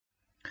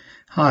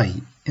Hi,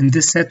 in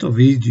this set of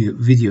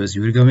videos,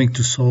 we're going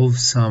to solve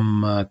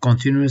some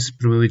continuous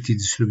probability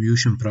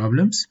distribution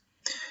problems.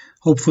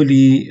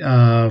 Hopefully,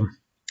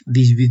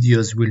 these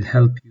videos will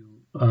help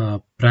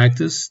you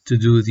practice to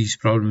do these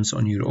problems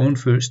on your own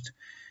first,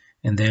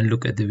 and then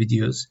look at the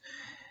videos.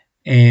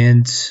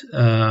 And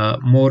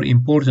more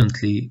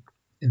importantly,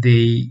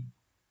 they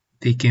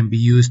can be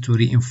used to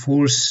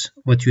reinforce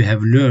what you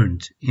have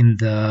learned in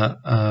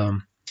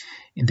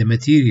the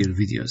material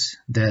videos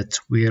that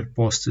were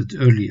posted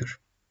earlier.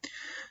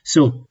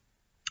 So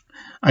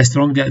I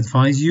strongly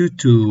advise you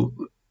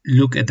to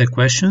look at the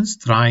questions,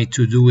 try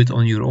to do it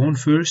on your own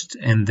first,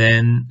 and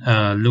then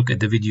look at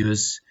the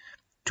videos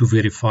to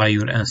verify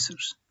your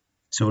answers.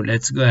 So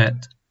let's go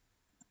ahead.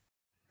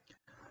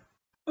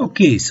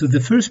 Okay, so the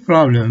first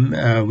problem,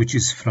 which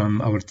is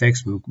from our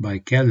textbook by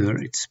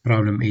Keller, it's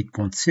problem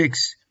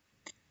 8.6.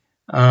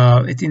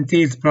 It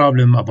entails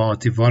problem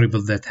about a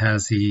variable that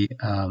has a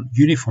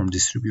uniform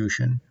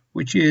distribution,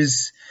 which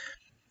is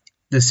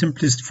the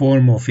simplest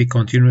form of a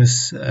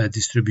continuous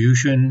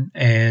distribution,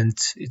 and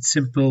it's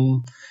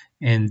simple,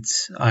 and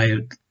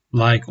I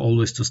like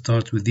always to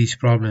start with these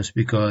problems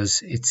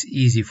because it's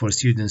easy for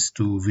students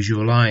to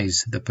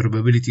visualize the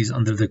probabilities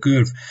under the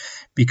curve,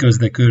 because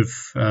the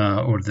curve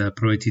or the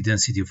probability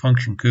density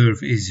function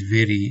curve is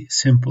very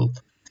simple.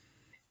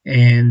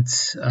 And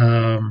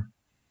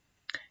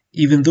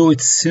even though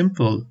it's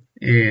simple,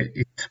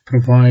 it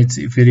provides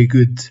a very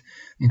good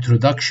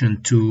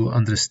introduction to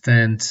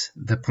understand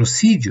the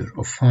procedure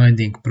of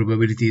finding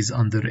probabilities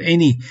under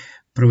any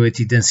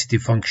probability density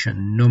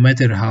function, no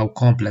matter how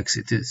complex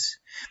it is,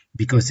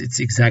 because it's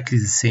exactly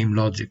the same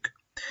logic.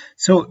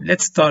 So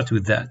let's start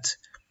with that.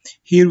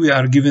 Here we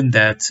are given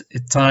that a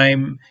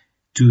time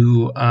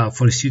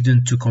for a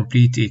student to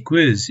complete a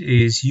quiz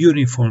is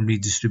uniformly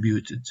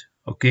distributed,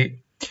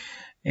 okay?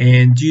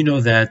 And you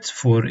know that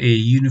for a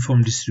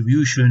uniform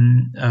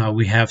distribution,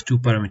 we have two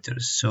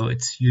parameters. So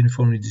it's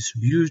uniformly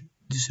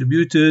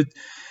distributed.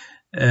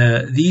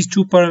 These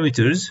two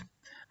parameters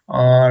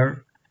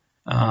are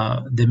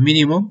the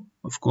minimum,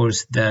 of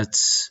course, that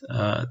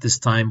this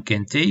time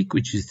can take,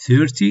 which is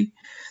 30,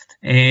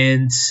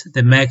 and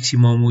the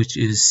maximum, which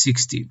is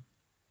 60.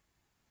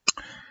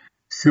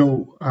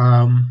 So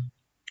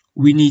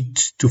we need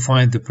to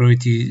find the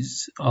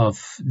probabilities of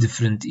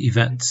different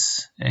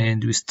events,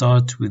 and we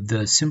start with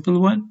the simple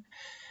one.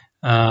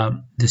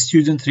 The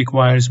student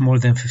requires more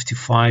than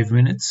 55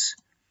 minutes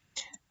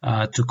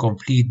to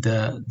complete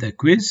the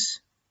quiz.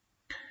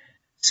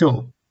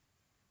 So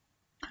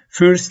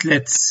first,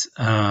 let's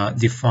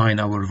define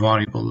our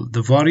variable.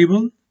 The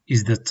variable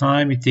is the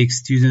time it takes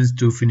students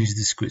to finish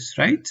this quiz,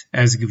 right?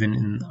 As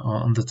given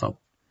on the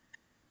top.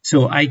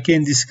 So I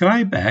can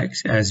describe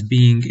X as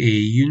being a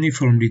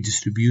uniformly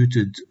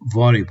distributed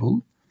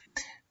variable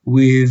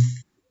with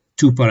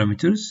two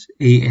parameters,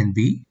 A and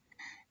B.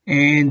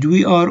 And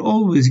we are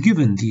always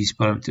given these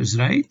parameters,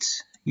 right?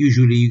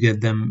 Usually you get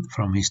them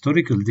from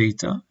historical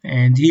data.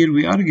 And here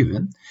we are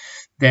given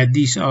that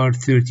these are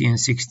 30 and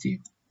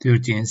 60.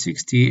 30 and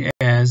 60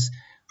 as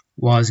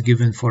was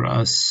given for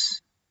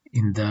us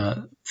in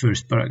the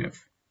first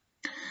paragraph.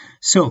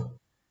 So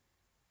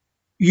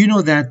you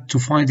know that to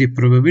find a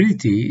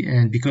probability,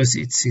 and because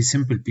it's a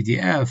simple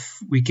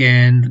PDF, we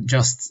can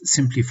just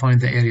simply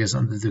find the areas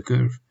under the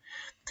curve,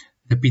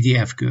 the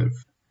PDF curve.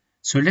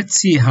 So let's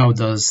see how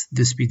does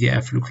this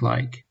PDF look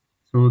like.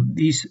 So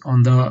these,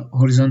 on the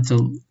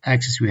horizontal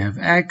axis we have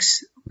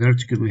X,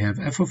 vertical we have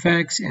f of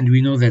X, and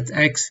we know that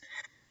X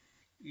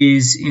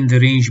is in the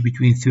range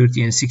between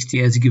 30 and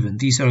 60 as given.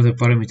 These are the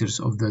parameters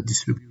of the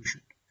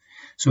distribution.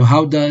 So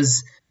how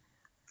does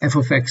f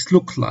of X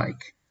look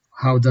like?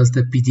 How does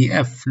the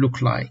PDF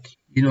look like?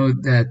 You know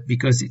that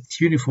because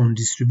it's uniform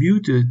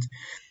distributed,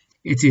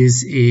 it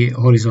is a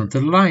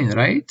horizontal line,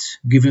 right?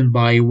 Given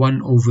by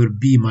 1 over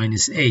b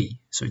minus a.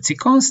 So it's a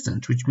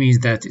constant, which means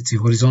that it's a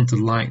horizontal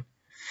line.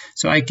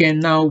 So I can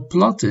now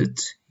plot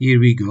it. Here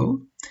we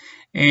go.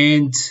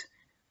 And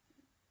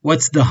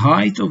what's the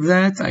height of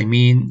that? I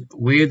mean,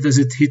 where does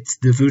it hit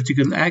the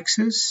vertical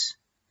axis?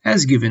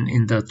 As given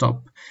in the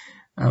top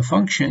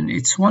function,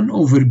 it's 1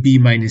 over b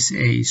minus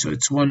a, so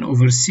it's 1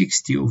 over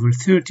 60 over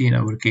 30 in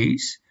our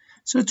case,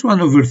 so it's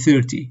 1 over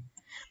 30.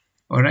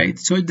 All right,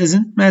 so it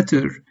doesn't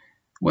matter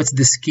what's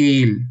the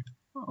scale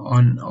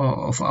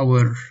of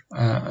our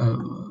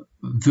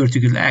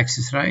vertical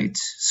axis, right?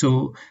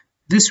 So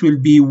this will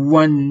be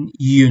 1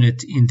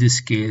 unit in this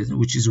scale,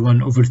 which is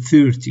 1 over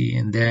 30,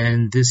 and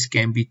then this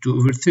can be 2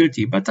 over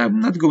 30, but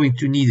I'm not going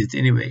to need it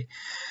anyway.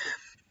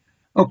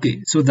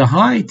 Okay, so the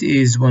height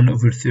is 1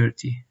 over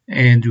 30,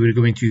 and we're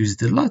going to use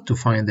the lot to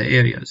find the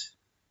areas.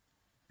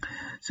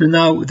 So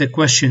now the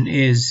question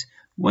is,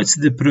 what's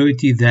the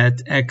probability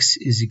that X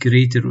is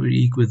greater or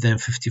equal than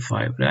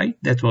 55, right?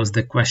 That was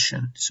the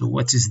question. So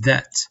what is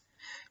that?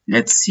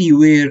 Let's see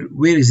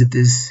where is it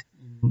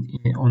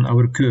on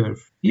our curve.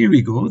 Here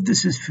we go.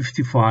 This is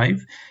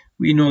 55.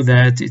 We know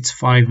that it's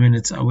 5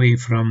 minutes away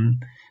from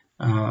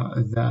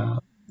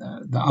the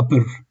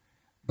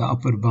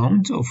upper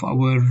bound of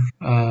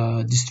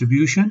our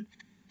distribution.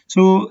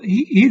 So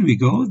here we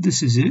go,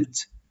 this is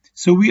it.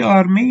 So we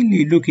are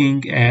mainly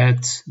looking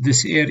at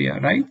this area,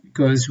 right?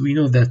 Because we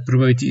know that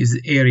probability is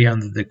the area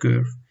under the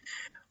curve,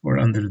 or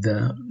under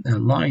the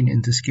line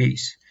in this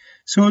case.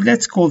 So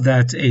let's call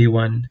that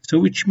A1. So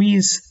which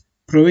means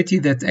probability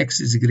that x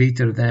is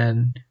greater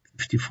than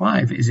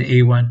 55 is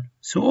A1.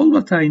 So all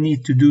what I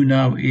need to do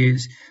now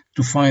is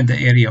to find the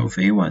area of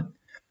A1.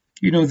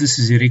 You know, this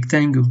is a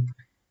rectangle,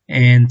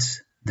 and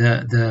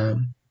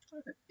the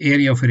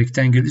area of a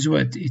rectangle is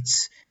what?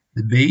 It's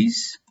the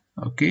base,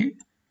 okay,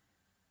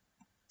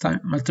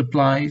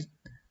 multiplied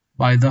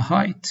by the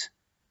height.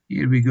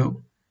 Here we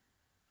go.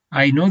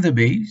 I know the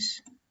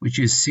base, which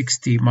is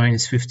 60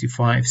 minus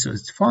 55, so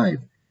it's 5.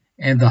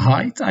 And the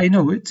height, I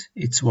know it,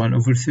 it's 1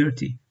 over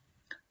 30.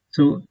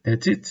 So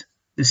that's it.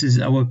 This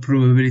is our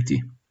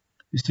probability.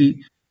 You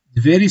see,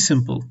 it's very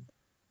simple.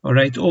 All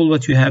right, all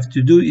what you have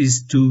to do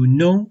is to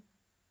know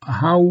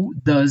how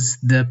does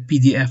the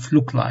PDF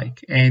look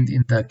like. And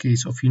in the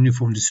case of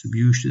uniform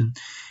distribution,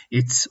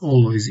 it's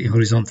always a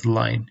horizontal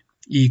line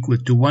equal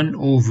to 1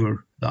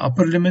 over the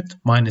upper limit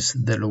minus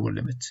the lower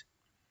limit.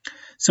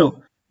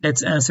 So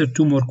let's answer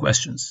 2 more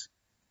questions.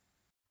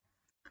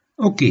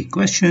 Okay,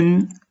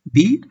 question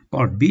B,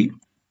 part B.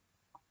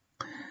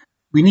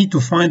 We need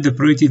to find the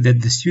probability that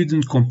the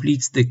student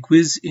completes the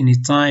quiz in a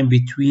time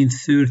between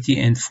 30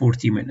 and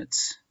 40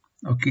 minutes.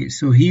 Okay,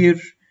 so here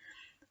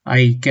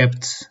I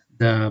kept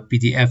the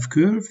PDF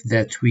curve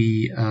that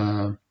we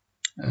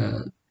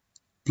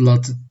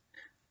plotted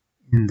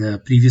in the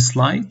previous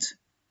slide.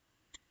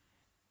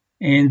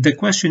 And the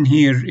question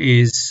here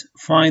is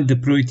find the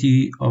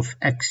probability of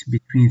x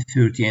between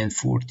 30 and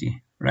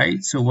 40,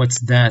 right? So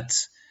what's that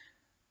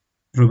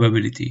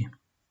probability?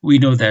 We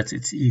know that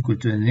it's equal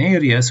to an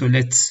area, so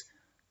let's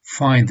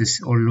find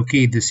this or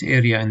locate this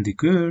area in the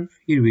curve.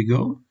 Here we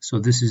go. So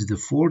this is the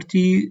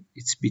 40,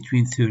 it's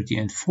between 30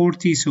 and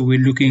 40, so we're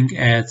looking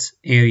at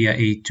area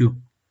A2.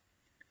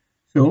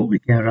 So we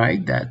can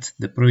write that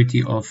the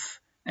probability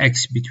of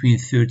x between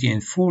 30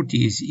 and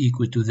 40 is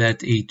equal to that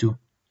A2.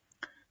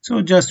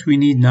 So just we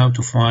need now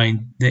to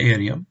find the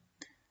area.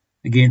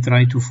 Again,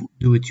 try to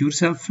do it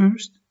yourself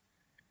first.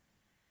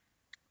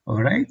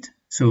 All right,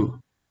 so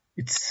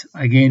it's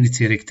a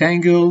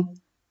rectangle.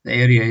 The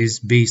area is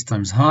base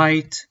times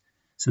height.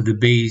 So the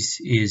base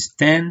is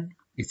 10,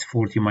 it's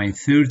 40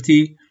 minus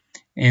 30,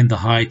 and the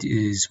height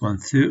is 1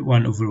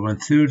 over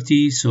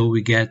 130. So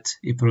we get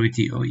a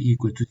probability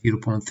equal to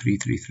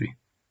 0.333.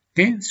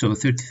 Okay, so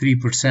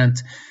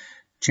 33%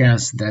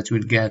 chance that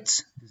we'll get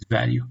this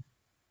value.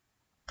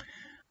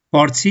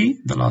 Part C,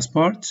 the last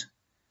part.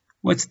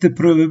 What's the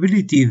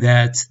probability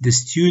that the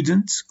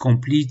student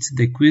completes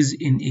the quiz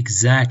in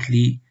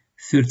exactly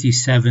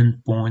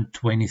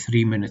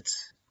 37.23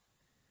 minutes?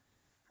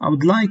 I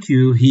would like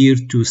you here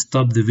to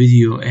stop the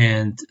video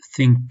and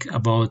think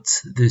about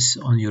this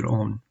on your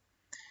own.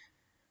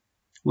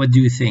 What do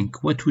you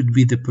think? What would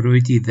be the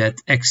probability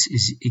that x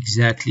is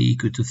exactly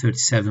equal to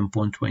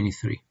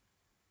 37.23?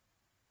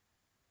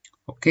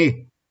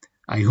 Okay,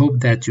 I hope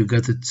that you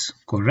got it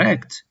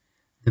correct.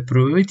 The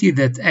probability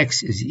that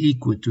x is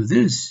equal to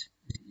this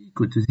is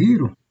equal to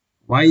 0.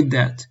 Why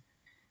that?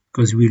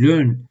 Because we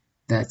learned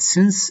that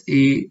since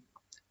a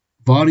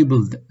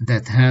variable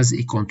that has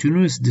a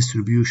continuous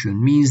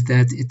distribution means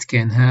that it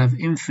can have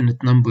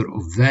infinite number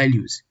of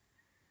values,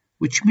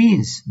 which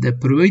means the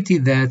probability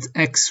that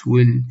x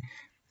will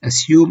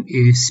assume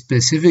a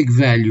specific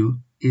value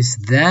is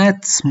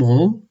that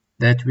small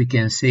that we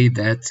can say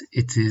that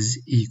it is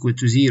equal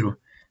to 0.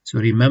 So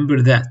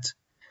remember that.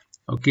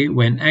 Okay,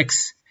 when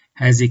x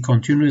has a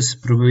continuous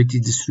probability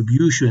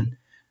distribution,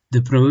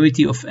 the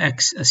probability of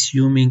x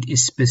assuming a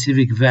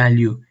specific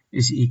value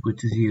is equal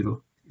to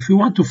 0. If you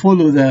want to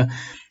follow the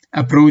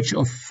approach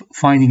of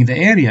finding the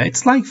area,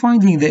 it's like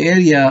finding the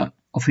area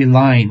of a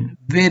line,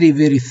 very,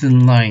 very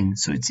thin line,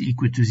 so it's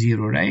equal to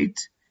 0,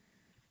 right?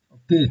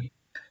 Okay,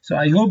 so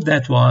I hope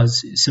that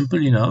was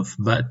simple enough,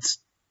 but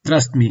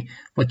trust me,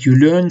 what you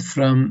learn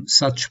from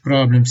such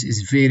problems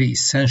is very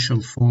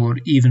essential for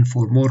even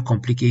for more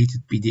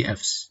complicated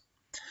PDFs.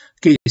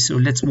 Okay, so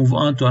let's move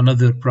on to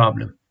another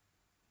problem.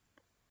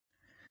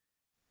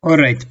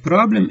 Alright,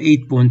 problem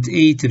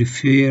 8.8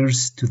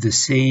 refers to the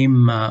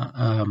same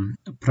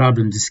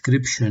problem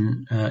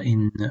description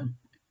in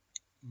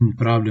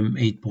problem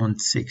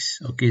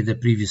 8.6, okay, the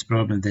previous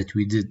problem that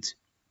we did.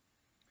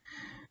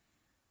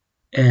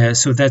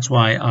 So that's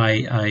why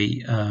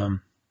I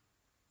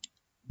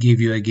gave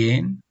you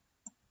again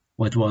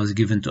what was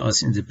given to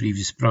us in the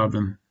previous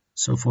problem,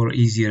 so for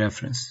easy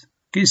reference.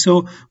 Okay,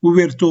 so we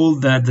were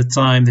told that the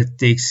time that it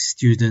takes a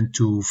student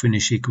to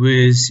finish a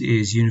quiz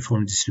is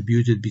uniformly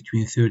distributed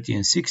between 30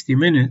 and 60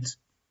 minutes.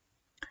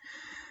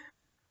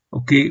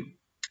 Okay,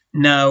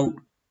 now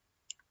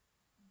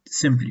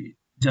simply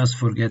just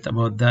forget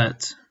about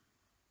that.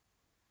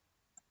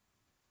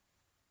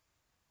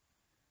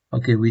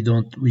 Okay, we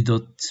don't,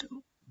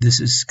 this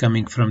is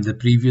coming from the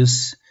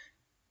previous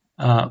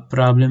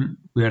problem.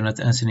 We are not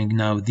answering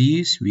now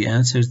these. We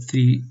answered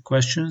 3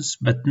 questions,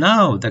 but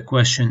now the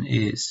question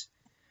is,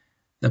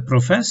 the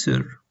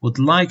professor would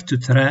like to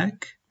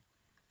track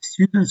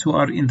students who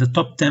are in the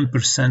top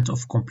 10%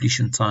 of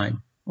completion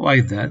time. Why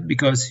is that?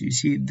 Because you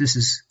see, this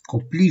is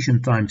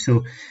completion time.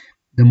 So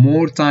the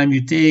more time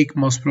you take,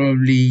 most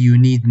probably you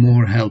need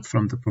more help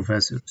from the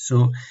professor.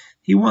 So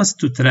he wants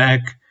to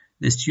track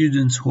the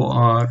students who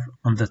are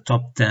on the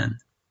top 10.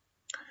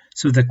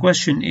 So the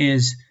question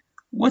is,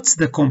 what's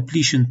the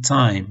completion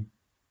time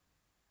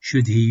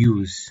should he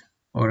use?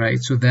 All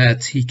right, so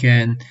that he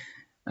can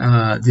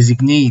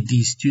designate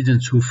these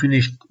students who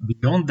finished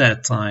beyond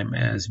that time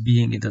as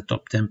being in the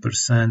top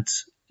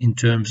 10% in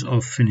terms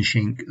of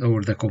finishing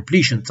or the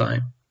completion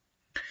time.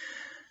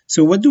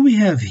 So what do we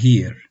have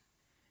here?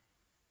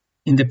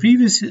 In the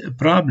previous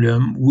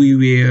problem, we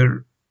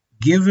were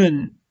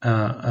given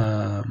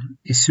a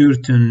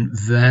certain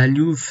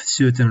value,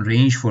 certain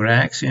range for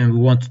x, and we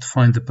wanted to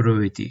find the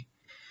probability.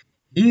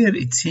 Here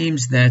it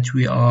seems that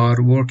we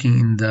are working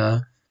in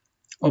the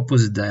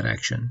opposite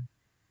direction.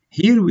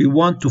 Here we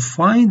want to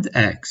find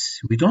x.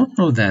 We don't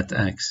know that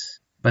x,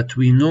 but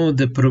we know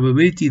the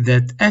probability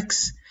that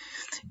x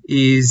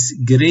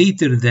is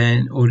greater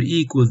than or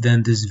equal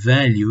than this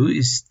value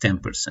is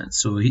 10%.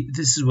 So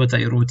this is what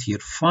I wrote here.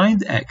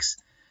 Find x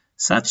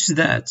such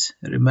that,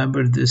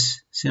 remember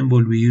this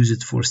symbol, we use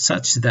it for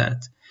such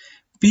that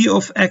p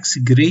of x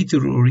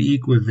greater or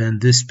equal than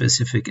this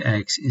specific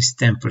x is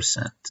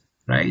 10%,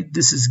 right?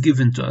 This is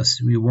given to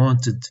us. We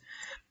wanted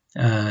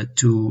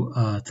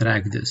to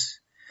track this.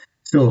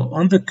 So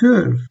on the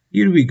curve,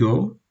 here we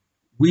go.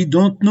 We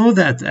don't know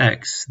that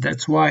x.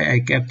 That's why I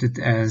kept it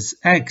as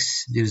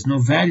x. There's no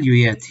value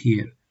yet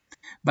here.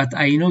 But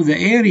I know the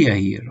area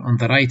here on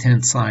the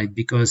right-hand side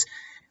because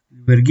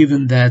we were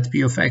given that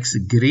p of x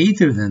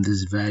greater than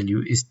this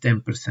value is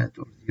 10%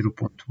 or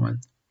 0.1.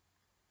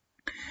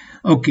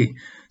 Okay,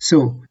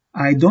 so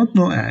I don't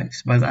know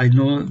x, but I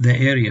know the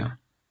area,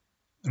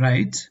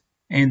 right?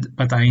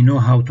 But I know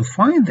how to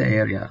find the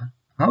area.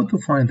 How to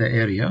find the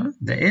area?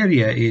 The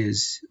area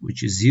is,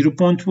 which is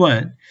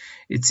 0.1,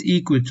 it's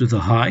equal to the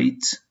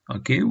height,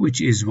 okay,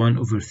 which is 1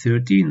 over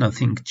 30,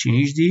 nothing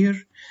changed here.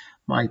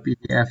 My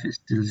PDF is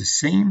still the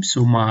same,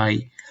 so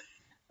my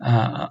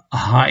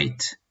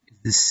height is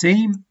the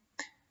same.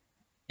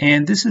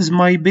 And this is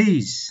my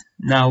base.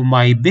 Now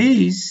my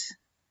base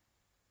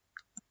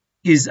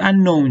is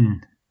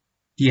unknown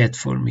yet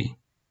for me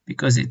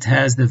because it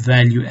has the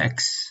value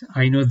x.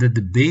 I know that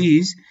the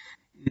base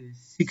is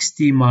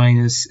 60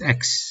 minus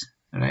x,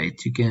 right?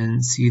 You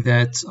can see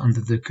that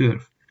under the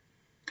curve.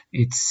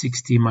 It's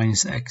 60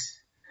 minus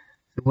x.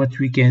 So what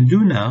we can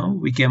do now,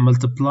 we can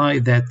multiply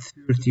that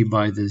 30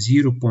 by the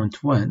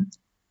 0.1.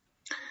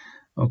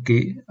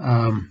 Okay,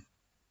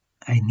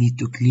 I need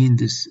to clean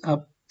this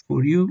up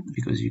for you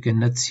because you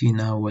cannot see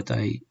now what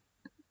I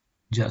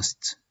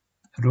just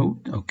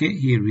wrote. Okay,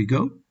 here we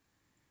go.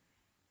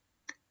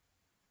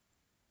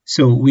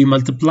 So we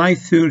multiply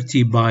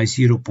 30 by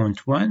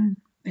 0.1.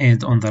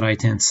 And on the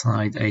right hand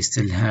side I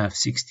still have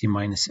 60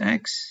 minus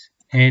x,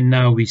 and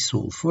now we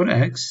solve for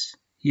x.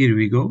 Here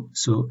we go.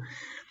 So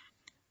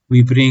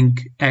we bring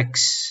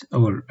x,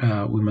 or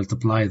we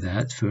multiply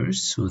that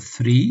first, so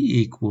 3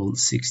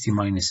 equals 60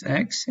 minus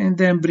x, and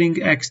then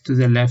bring x to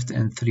the left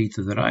and 3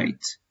 to the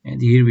right, and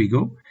here we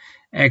go.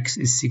 X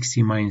is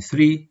 60 minus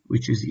 3,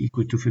 which is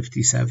equal to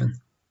 57.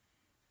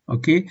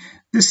 Okay,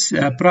 this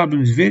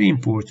problem is very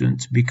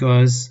important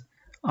because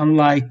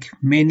unlike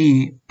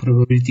many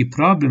probability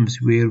problems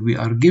where we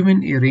are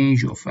given a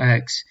range of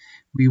x,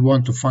 we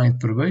want to find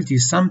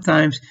probabilities.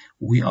 Sometimes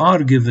we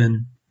are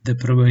given the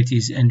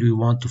probabilities and we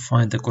want to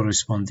find the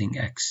corresponding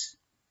x.